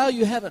a while.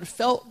 You haven't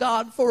felt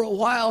God for a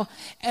while.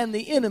 And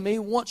the enemy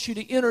wants you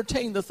to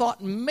entertain the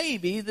thought,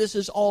 maybe this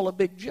is all a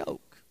big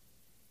joke.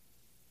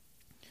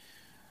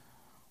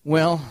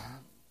 Well,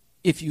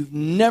 if you've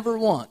never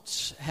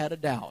once had a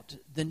doubt,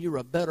 then you're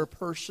a better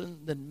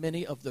person than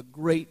many of the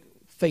great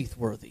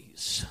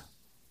faithworthies.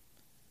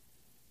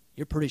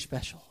 You're pretty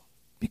special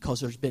because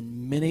there's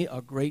been many a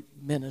great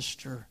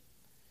minister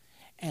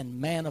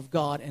and man of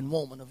God and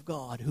woman of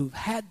God who've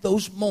had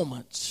those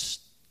moments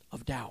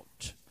of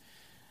doubt.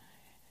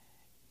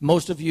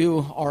 Most of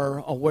you are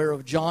aware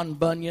of John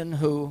Bunyan,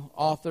 who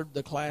authored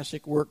the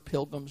classic work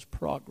Pilgrim's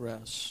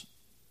Progress.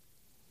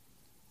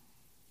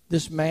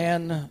 This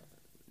man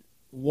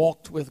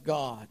walked with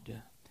God.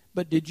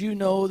 But did you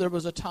know there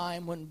was a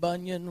time when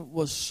Bunyan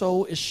was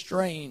so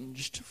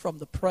estranged from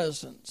the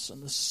presence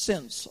and the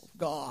sense of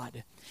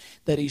God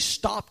that he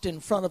stopped in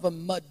front of a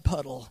mud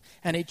puddle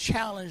and he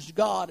challenged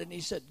God and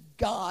he said,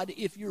 God,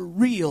 if you're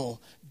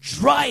real,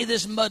 dry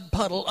this mud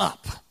puddle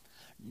up.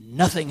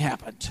 Nothing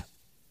happened.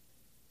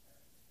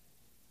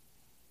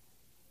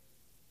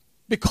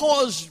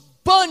 Because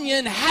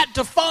Bunyan had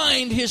to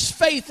find his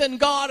faith in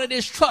God and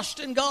his trust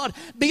in God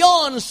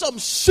beyond some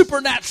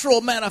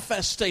supernatural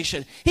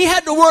manifestation. He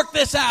had to work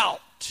this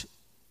out.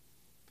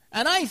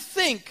 And I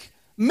think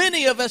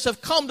many of us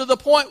have come to the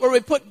point where we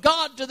put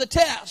God to the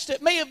test.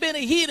 It may have been a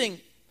healing,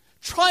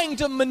 trying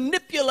to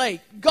manipulate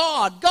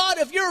God. God,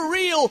 if you're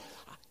real,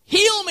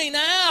 heal me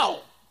now.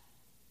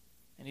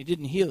 And He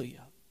didn't heal you.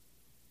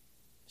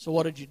 So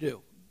what did you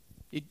do?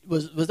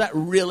 Was that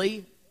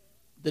really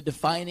the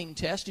defining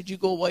test? Did you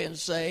go away and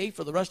say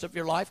for the rest of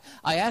your life,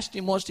 I asked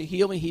Him once to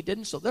heal me, He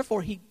didn't, so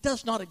therefore He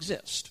does not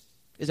exist?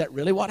 Is that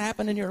really what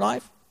happened in your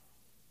life?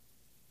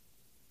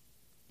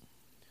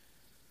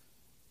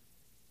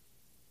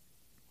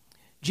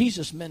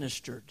 Jesus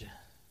ministered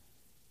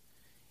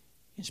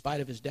in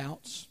spite of His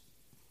doubts,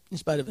 in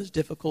spite of His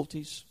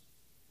difficulties.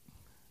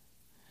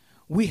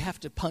 We have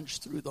to punch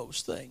through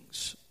those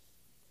things.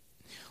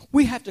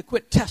 We have to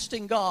quit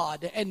testing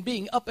God and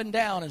being up and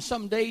down. And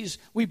some days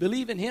we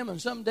believe in Him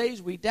and some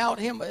days we doubt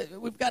Him.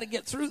 We've got to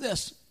get through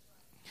this.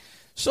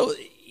 So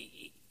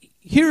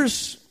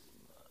here's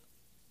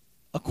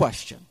a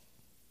question.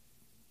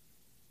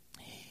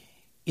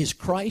 Is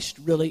Christ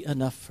really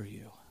enough for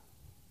you?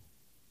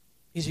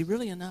 Is He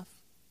really enough?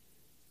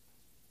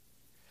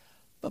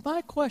 But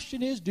my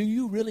question is, do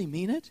you really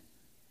mean it?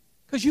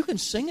 Because you can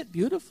sing it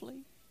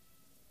beautifully.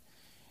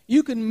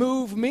 You can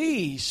move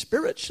me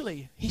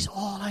spiritually. He's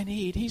all I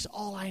need. He's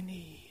all I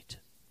need.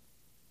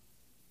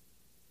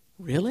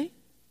 Really?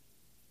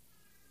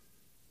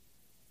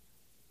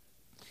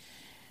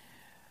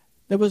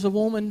 There was a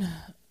woman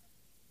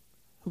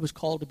who was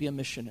called to be a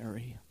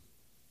missionary.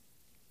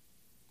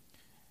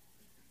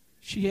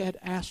 She had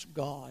asked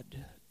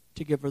God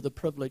to give her the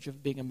privilege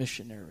of being a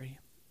missionary.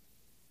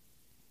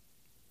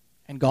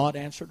 And God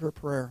answered her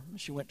prayer.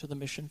 She went to the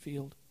mission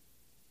field.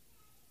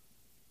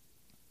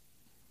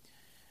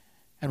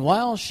 And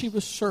while she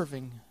was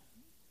serving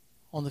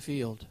on the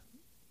field,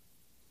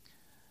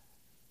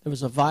 there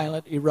was a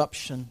violent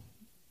eruption.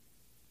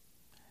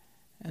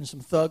 And some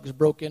thugs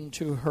broke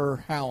into her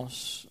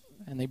house,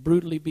 and they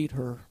brutally beat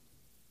her.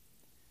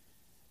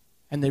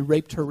 And they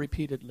raped her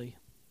repeatedly.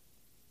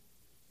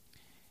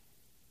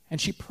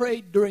 And she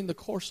prayed during the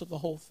course of the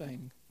whole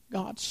thing,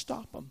 God,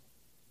 stop them.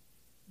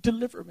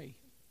 Deliver me.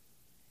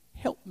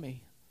 Help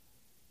me.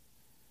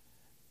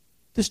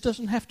 This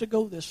doesn't have to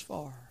go this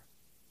far.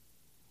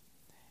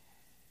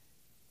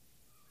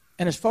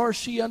 And as far as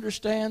she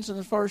understands and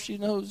as far as she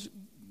knows,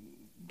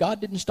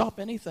 God didn't stop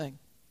anything.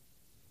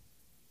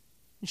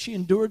 And she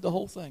endured the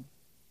whole thing.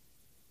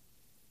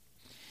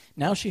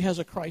 Now she has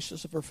a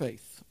crisis of her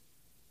faith.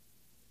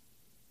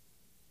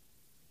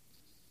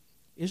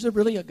 Is there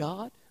really a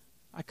God?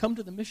 I come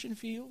to the mission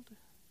field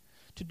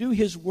to do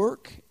His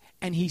work,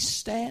 and He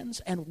stands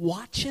and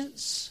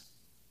watches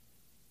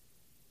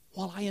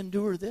while I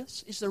endure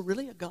this. Is there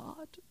really a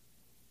God?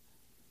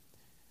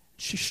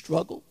 She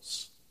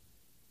struggles.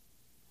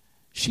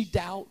 She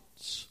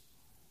doubts.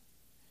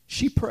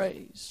 She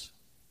prays.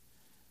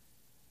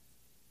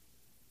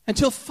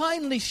 Until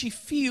finally she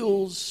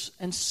feels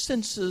and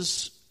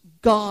senses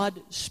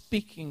God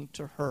speaking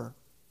to her.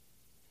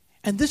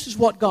 And this is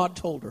what God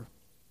told her.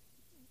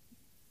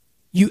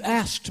 You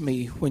asked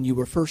me when you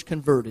were first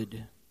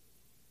converted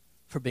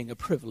for the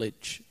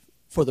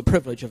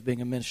privilege of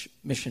being a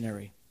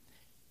missionary.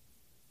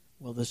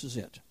 Well, this is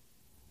it.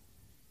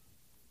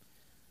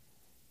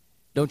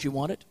 Don't you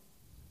want it?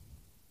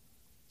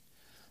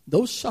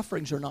 Those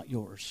sufferings are not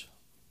yours.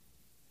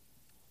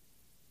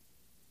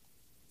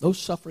 Those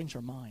sufferings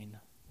are mine.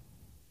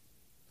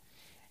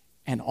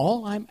 And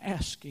all I'm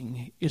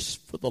asking is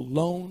for the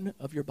loan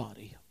of your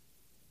body.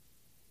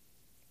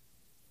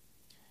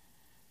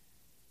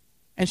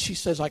 And she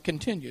says, I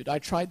continued. I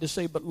tried to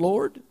say, but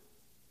Lord,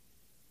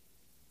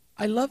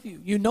 I love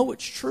you. You know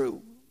it's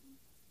true.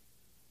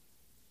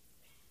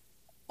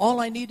 All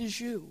I need is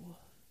you.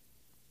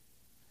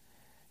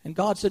 And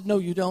God said, no,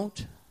 you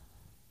don't.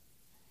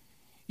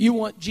 You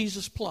want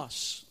Jesus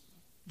plus.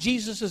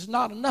 Jesus is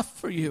not enough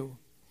for you.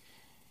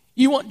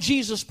 You want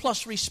Jesus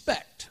plus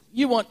respect.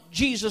 You want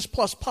Jesus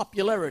plus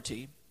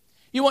popularity.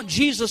 You want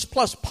Jesus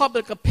plus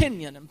public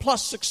opinion and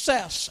plus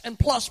success and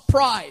plus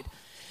pride.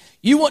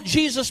 You want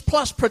Jesus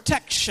plus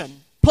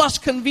protection, plus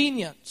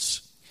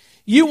convenience.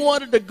 You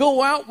wanted to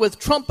go out with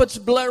trumpets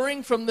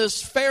blaring from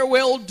this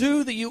farewell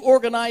do that you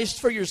organized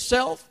for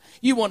yourself.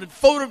 You wanted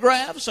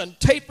photographs and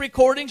tape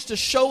recordings to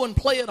show and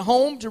play at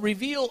home to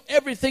reveal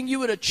everything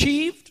you had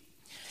achieved.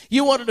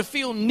 You wanted to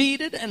feel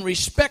needed and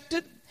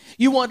respected.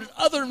 You wanted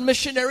other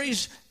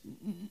missionaries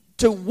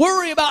to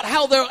worry about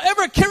how they'll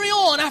ever carry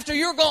on after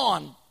you're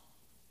gone.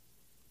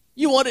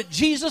 You wanted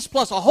Jesus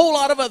plus a whole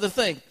lot of other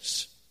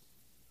things.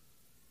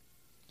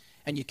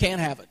 And you can't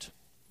have it.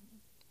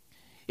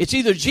 It's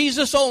either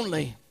Jesus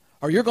only,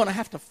 or you're going to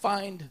have to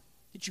find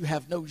that you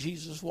have no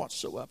Jesus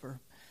whatsoever.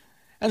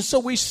 And so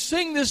we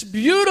sing this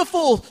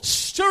beautiful,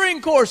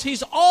 stirring chorus,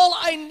 He's all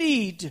I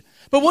need.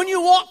 But when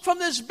you walk from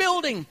this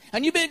building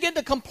and you begin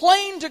to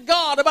complain to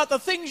God about the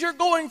things you're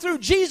going through,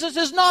 Jesus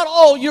is not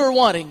all you're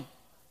wanting.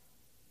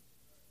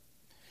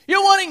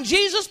 You're wanting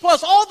Jesus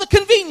plus all the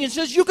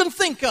conveniences you can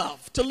think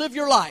of to live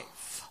your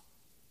life.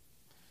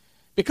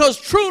 Because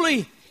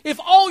truly, if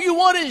all you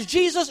want is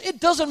Jesus, it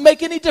doesn't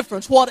make any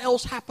difference what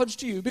else happens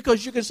to you,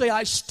 because you can say,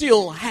 I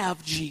still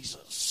have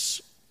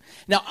Jesus.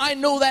 Now, I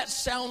know that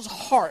sounds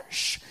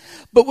harsh,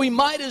 but we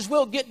might as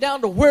well get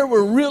down to where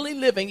we're really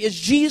living. Is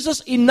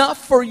Jesus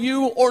enough for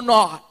you or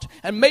not?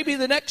 And maybe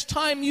the next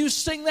time you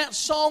sing that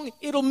song,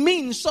 it'll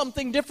mean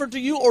something different to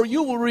you, or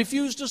you will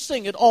refuse to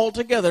sing it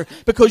altogether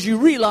because you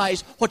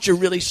realize what you're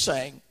really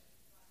saying.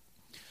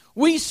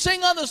 We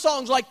sing other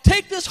songs like,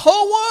 take this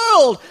whole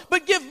world,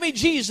 but give me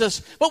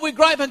Jesus. But we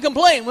gripe and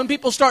complain when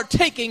people start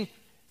taking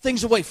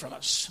things away from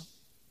us.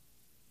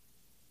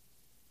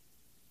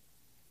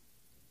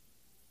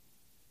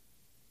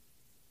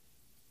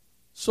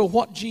 So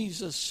what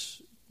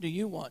Jesus do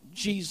you want?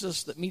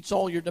 Jesus that meets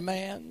all your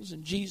demands,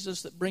 and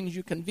Jesus that brings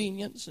you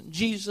convenience, and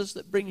Jesus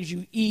that brings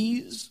you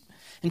ease,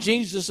 and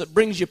Jesus that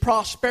brings you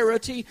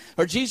prosperity,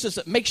 or Jesus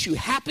that makes you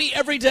happy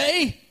every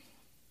day?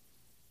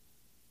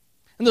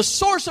 And the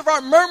source of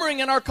our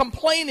murmuring and our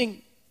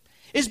complaining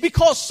is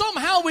because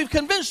somehow we've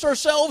convinced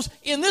ourselves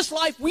in this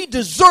life we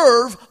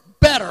deserve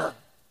better.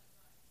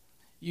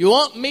 You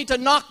want me to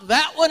knock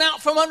that one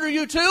out from under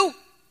you too?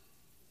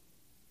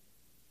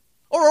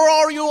 Or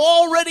are you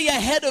already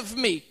ahead of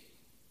me?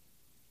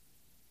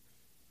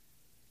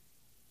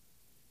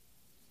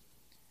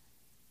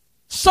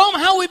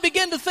 Somehow we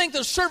begin to think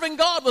that serving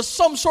God was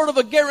some sort of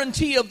a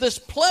guarantee of this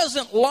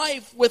pleasant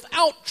life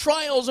without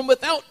trials and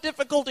without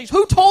difficulties.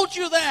 Who told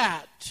you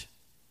that?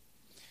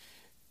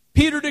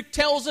 Peter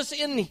tells us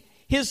in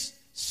his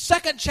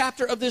second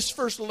chapter of this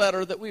first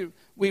letter that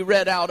we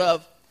read out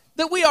of,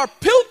 that we are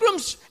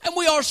pilgrims and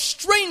we are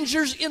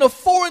strangers in a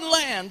foreign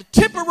land,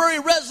 temporary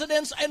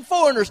residents and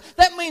foreigners.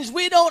 That means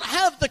we don't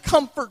have the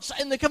comforts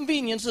and the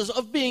conveniences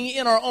of being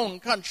in our own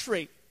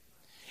country.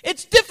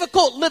 It's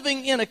difficult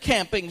living in a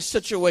camping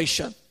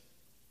situation.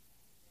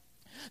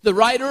 The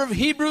writer of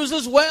Hebrews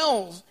as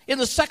well, in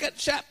the second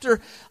chapter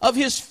of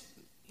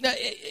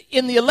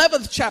in the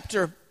 11th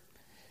chapter,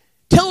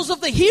 tells of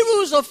the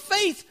heroes of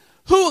faith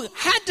who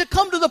had to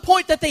come to the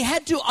point that they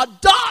had to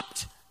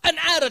adopt an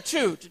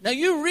attitude. Now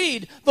you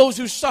read those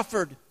who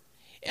suffered,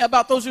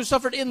 about those who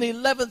suffered in the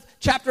 11th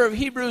chapter of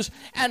Hebrews,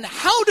 and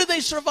how did they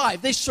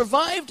survive? They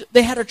survived,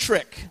 they had a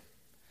trick.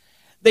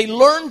 They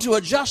learned to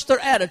adjust their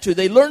attitude.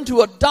 They learned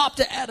to adopt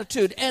an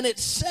attitude. And it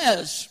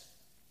says,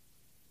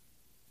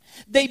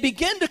 they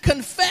began to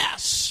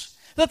confess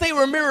that they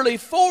were merely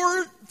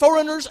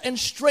foreigners and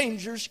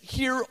strangers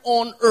here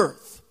on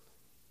earth.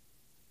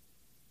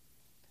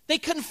 They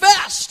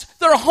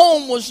confessed their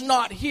home was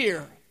not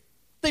here.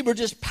 They were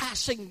just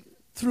passing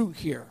through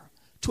here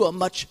to a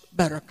much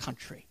better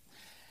country.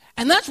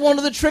 And that's one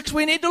of the tricks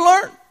we need to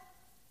learn.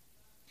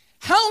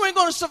 How are we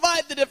going to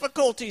survive the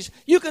difficulties?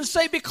 You can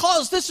say,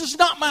 because this is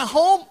not my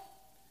home,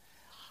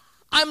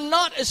 I'm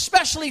not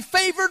especially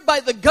favored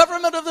by the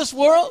government of this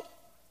world,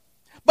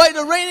 by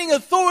the reigning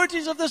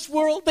authorities of this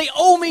world. They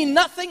owe me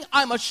nothing.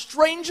 I'm a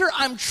stranger.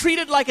 I'm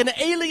treated like an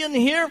alien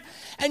here.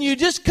 And you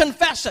just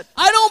confess it.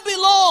 I don't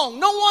belong.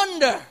 No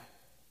wonder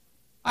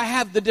I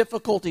have the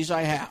difficulties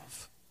I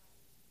have.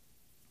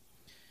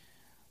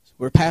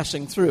 We're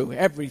passing through.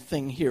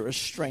 Everything here is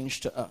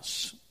strange to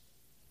us.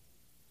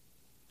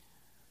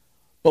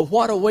 But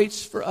what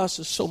awaits for us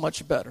is so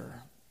much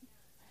better.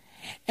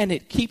 And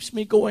it keeps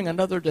me going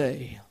another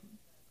day.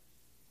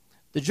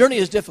 The journey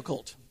is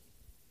difficult.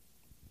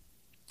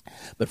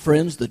 But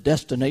friends, the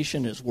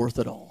destination is worth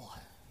it all.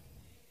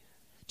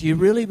 Do you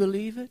really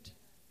believe it?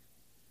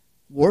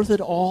 Worth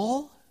it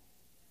all?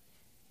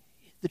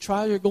 The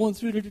trial you're going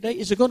through today,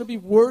 is it going to be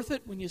worth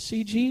it when you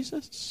see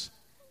Jesus?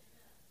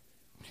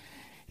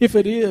 If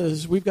it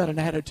is, we've got an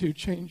attitude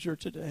changer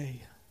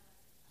today.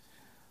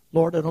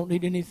 Lord, I don't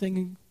need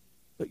anything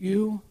but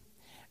you.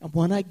 And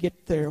when I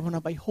get there, when I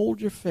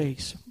behold your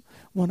face,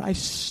 when I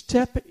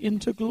step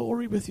into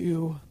glory with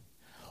you,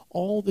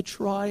 all the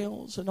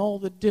trials and all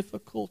the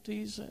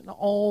difficulties and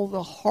all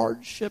the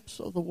hardships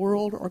of the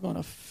world are going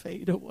to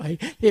fade away.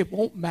 It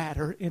won't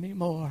matter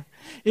anymore.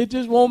 It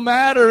just won't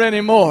matter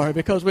anymore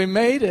because we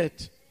made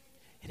it.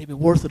 And it'll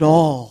be worth it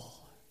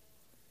all.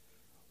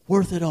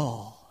 Worth it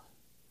all.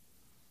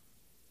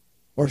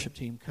 Worship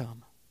team,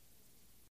 come.